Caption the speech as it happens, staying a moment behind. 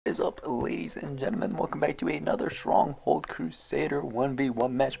What is up, ladies and gentlemen? Welcome back to another Stronghold Crusader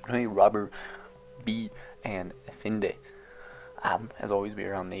 1v1 match between Robert B and Efendi. As always, we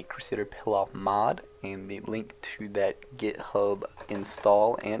are on the Crusader Pillow mod, and the link to that GitHub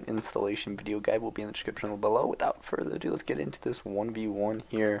install and installation video guide will be in the description below. Without further ado, let's get into this 1v1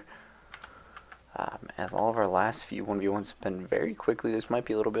 here. As all of our last few 1v1s have been very quickly, this might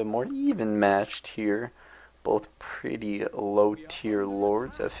be a little bit more even matched here. Both pretty low tier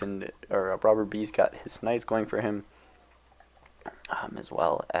lords. Robert B's got his knights going for him, as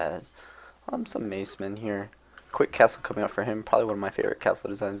well as some macemen here. Quick castle coming up for him. Probably one of my favorite castle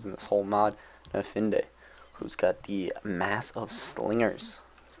designs in this whole mod. Efendi, who's got the mass of slingers.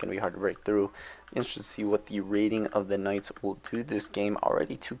 It's gonna be hard to break through. Interested to see what the rating of the knights will do this game.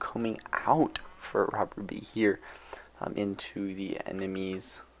 Already two coming out for Robert B here into the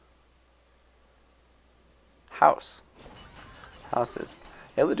enemy's houses.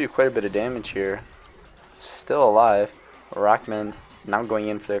 Able to do quite a bit of damage here. Still alive. Rockmen now going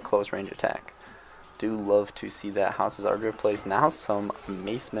in for their close range attack. Do love to see that. Houses are replaced. Now some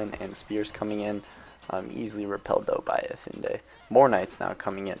macemen and spears coming in. Easily repelled though by Efendi. More knights now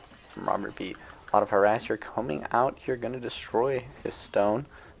coming in from Robert B. A lot of harass here coming out here. Going to destroy his stone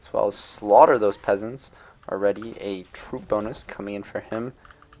as well as slaughter those peasants. Already a troop bonus coming in for him.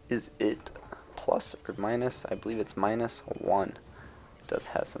 Is it plus or minus? I believe it's -1. Does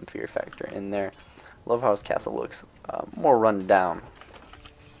have some fear factor in there. Love how his castle looks more run down.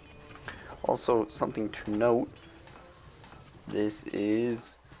 Also, something to note, this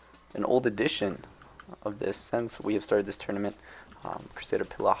is an old edition of this since we have started this tournament. Crusader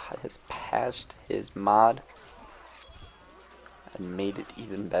Pillar has patched his mod and made it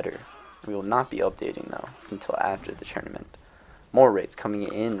even better. We will not be updating though until after the tournament. More raids coming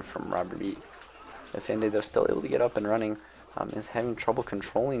in from Robert B. Efendi, though, still able to get up and running, is having trouble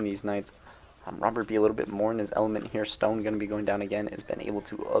controlling these knights. Robert B a little bit more in his element here. Stone going to be going down again. Has been able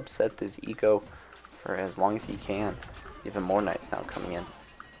to upset this eco for as long as he can. Even more knights now coming in.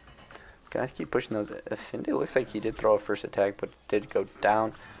 He's going to have to keep pushing those. Efendi looks like he did throw a first attack, but did go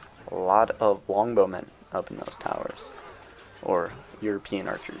down. A lot of longbowmen up in those towers. Or European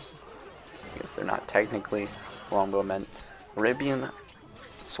archers. I guess they're not technically longbowmen. Arabian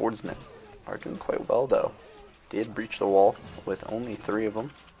swordsmen are doing quite well though. Did breach the wall with only 3 of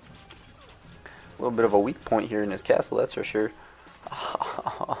them. A little bit of a weak point here in his castle, that's for sure.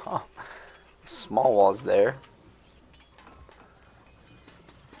 Small walls there.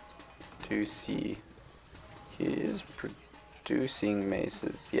 Do see he is producing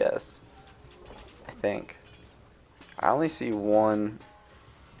maces, yes. I think. I only see one.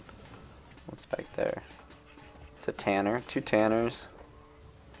 What's back there? It's a tanner, 2 tanners.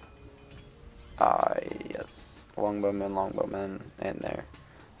 Yes, longbowmen in there.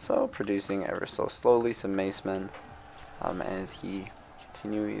 So producing ever so slowly some macemen as he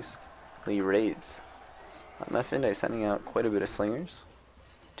continuously raids. Efendi sending out quite a bit of slingers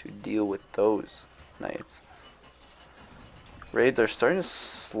to deal with those knights. Raids are starting to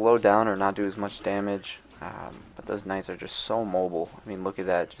slow down or not do as much damage, but those knights are just so mobile. I mean, look at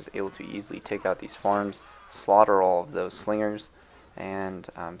that, just able to easily take out these farms, slaughter all of those slingers, and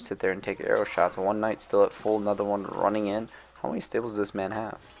sit there and take arrow shots. One knight still at full, another one running in. How many stables does this man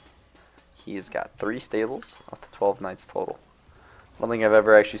have? He has got 3 stables, up to 12 knights total. I don't think I've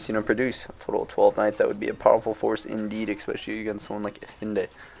ever actually seen him produce a total of 12 knights. That would be a powerful force indeed, especially against someone like Efendi.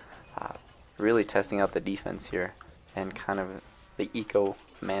 Really testing out the defense here and kind of the eco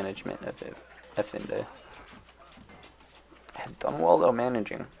management of it. Efendi has done well though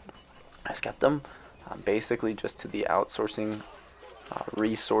managing. Has kept them basically just to the outsourcing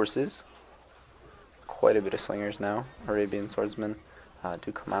resources. Quite a bit of slingers now. Arabian swordsmen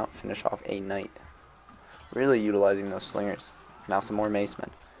do come out, finish off a knight. Really utilizing those slingers. Now some more macemen.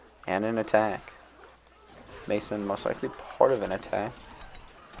 And an attack. Macemen most likely part of an attack.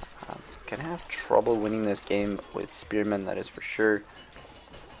 Gonna have trouble winning this game with spearmen, that is for sure.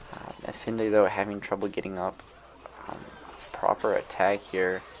 Efendi though having trouble getting up. Proper attack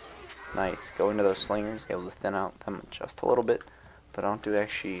here. Knights go into those slingers, able to thin out them just a little bit, but don't do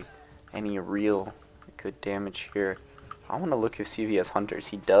actually any real good damage here. I want to look to see if he has hunters.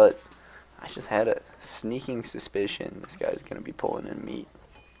 He does. I just had a sneaking suspicion this guy's going to be pulling in meat.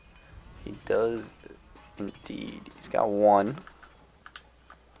 He does indeed. He's got 1.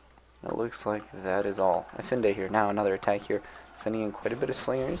 It looks like that is all. Efendi here. Now another attack here. Sending in quite a bit of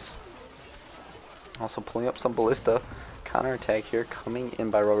slingers. Also pulling up some ballista. Counter attack here coming in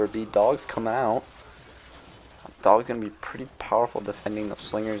by Robert B. Dogs coming out. Dog's going to be pretty powerful defending the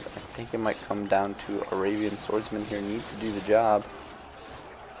slingers. I think it might come down to Arabian swordsmen here need to do the job.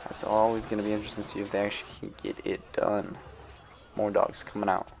 It's always going to be interesting to see if they actually can get it done. More dogs coming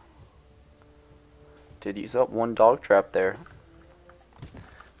out. Did use up one dog trap there.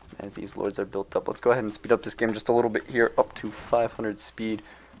 As these lords are built up. Let's go ahead and speed up this game just a little bit here. Up to 500 speed.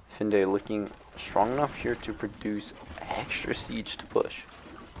 Efendi looking strong enough here to produce extra siege to push.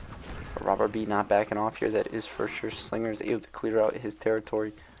 But Robert B not backing off here. That is for sure. Slinger's able to clear out his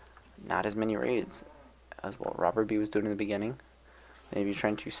territory. Not as many raids as what Robert B was doing in the beginning. Maybe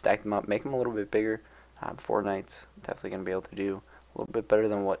trying to stack them up, make them a little bit bigger. 4 knights definitely going to be able to do a little bit better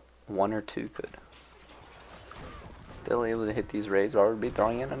than what 1 or 2 could. Still able to hit these raids. Robert B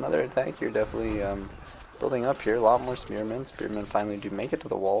throwing in another attack here. Definitely building up here. A lot more spearmen. Spearmen finally do make it to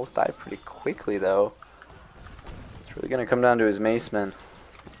the walls. Die pretty quickly though. It's really going to come down to his macemen.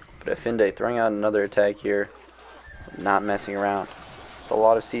 But Efendi throwing out another attack here. Not messing around. It's a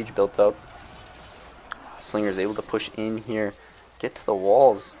lot of siege built up. Slinger's able to push in here. Get to the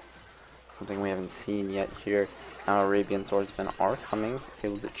walls. Something we haven't seen yet here. Now Arabian swordsmen are coming.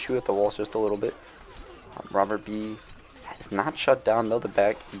 Able to chew at the walls just a little bit. Robert B has not shut down though. The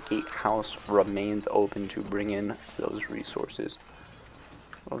back gatehouse remains open to bring in those resources.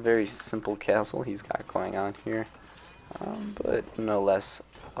 A very simple castle he's got going on here. But no less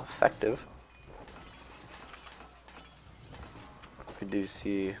effective. We do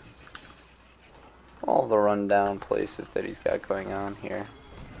see all the rundown places that he's got going on here.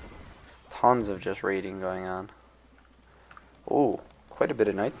 Tons of just raiding going on. Oh, quite a bit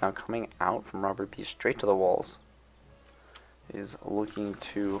of knights now coming out from Robert B straight to the walls. Is looking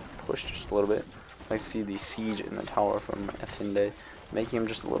to push just a little bit. I see the siege in the tower from Efendi, making him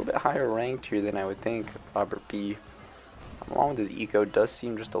just a little bit higher ranked here than I would think. Robert B, along with his eco, does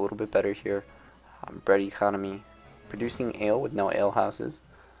seem just a little bit better here. Bread economy, producing ale with no ale houses.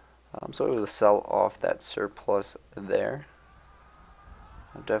 So able to sell off that surplus there.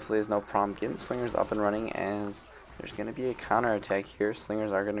 Definitely is no problem getting Slingers up and running, as there's going to be a counterattack here.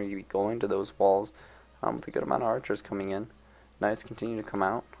 Slingers are going to be going to those walls with a good amount of archers coming in. Knights continue to come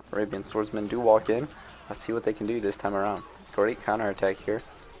out. Arabian swordsmen do walk in. Let's see what they can do this time around. Great counterattack here,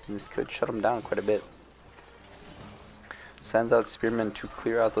 and this could shut them down quite a bit. Sends out spearmen to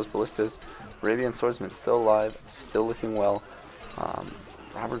clear out those ballistas. Arabian swordsmen still alive, still looking well.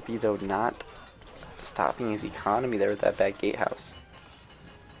 Robert B though not stopping his economy there with that back gatehouse.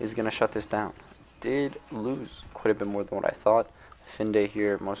 Is going to shut this down. Did lose quite a bit more than what I thought. Efendi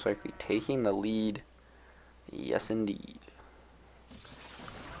here most likely taking the lead. Yes indeed.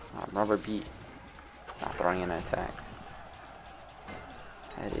 Robert B not throwing in an attack.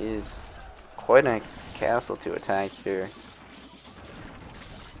 That is quite a castle to attack here.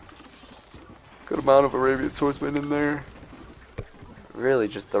 Good amount of Arabian swordsmen in there. Really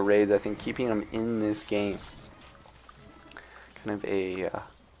just the raids, I think, keeping them in this game. Kind of a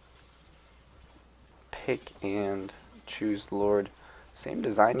pick and choose lord. Same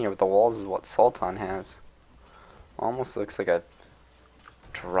design here with the walls as what Sultan has. Almost looks like a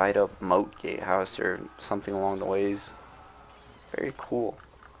dried up moat gatehouse or something along the ways. Very cool.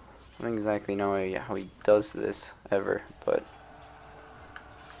 I don't exactly know how he does this ever, but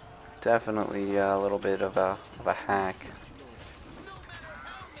definitely a little bit of a hack.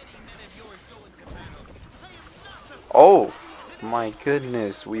 Oh my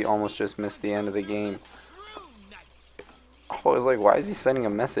goodness, we almost just missed the end of the game. I was like, why is he sending a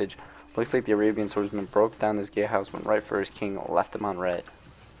message? Looks like the Arabian swordsman broke down this gatehouse, went right for his king, left him on red.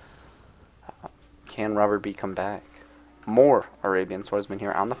 Can Robert B come back? More Arabian swordsmen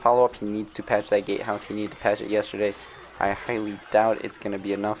here. On the follow-up, he needs to patch that gatehouse. He needed to patch it yesterday. I highly doubt it's going to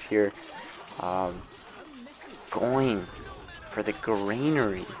be enough here. Going for the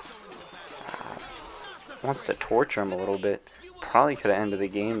granary. Wants to torture him a little bit. Probably could have ended the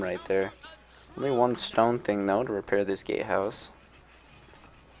game right there. Only one stone thing though to repair this gatehouse.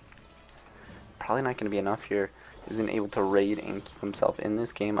 Probably not going to be enough here. Isn't able to raid and keep himself in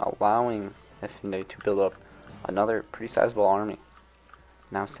this game, allowing Efendi to build up another pretty sizable army.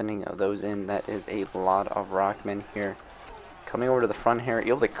 Now sending those in. That is a lot of rockmen here. Coming over to the front here,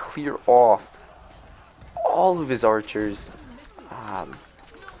 able to clear off all of his archers.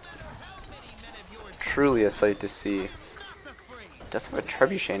 Truly a sight to see. Does have a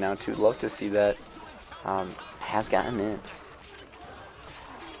trebuchet now too. Love to see that. Has gotten in.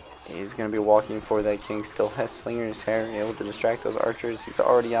 He's going to be walking for that king. Still has Slinger in his hair. Able to distract those archers. He's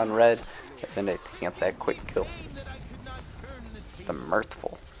already on red. Efendi picking up that quick kill. The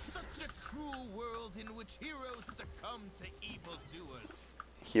mirthful.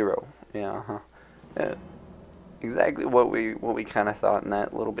 Hero. Yeah, yeah. Exactly what we kind of thought, and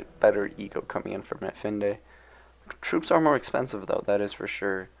that little bit better eco coming in from Efendi. Troops are more expensive though, that is for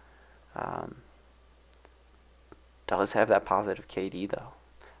sure. Um, does have that positive KD though.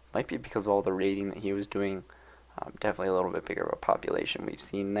 Might be because of all the raiding that he was doing. Definitely a little bit bigger of a population we've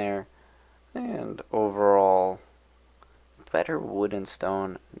seen there. And overall, better wood and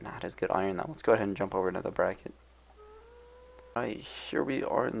stone, not as good iron though. Let's go ahead and jump over to the bracket. Alright, here we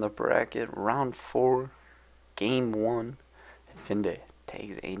are in the bracket, round 4, game 1. Efendi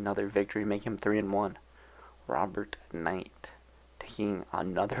takes another victory, making him 3-1. Robert Knight taking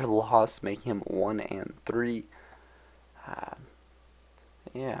another loss, making him 1-3.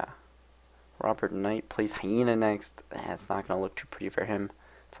 Yeah, Robert Knight plays Hyena next. It's not going to look too pretty for him.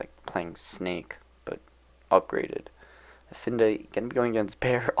 It's like playing Snake, but upgraded. Efendi going to be going against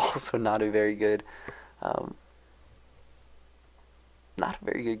Bear, also not a very good, not a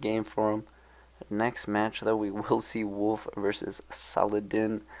very good game for him. Next match, though, we will see Wolf versus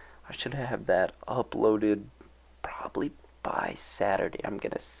Saladin. I should have that uploaded probably by Saturday, I'm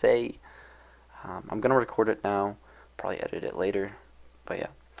going to say. I'm going to record it now, probably edit it later. But yeah,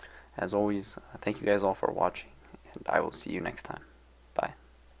 as always, thank you guys all for watching, and I will see you next time.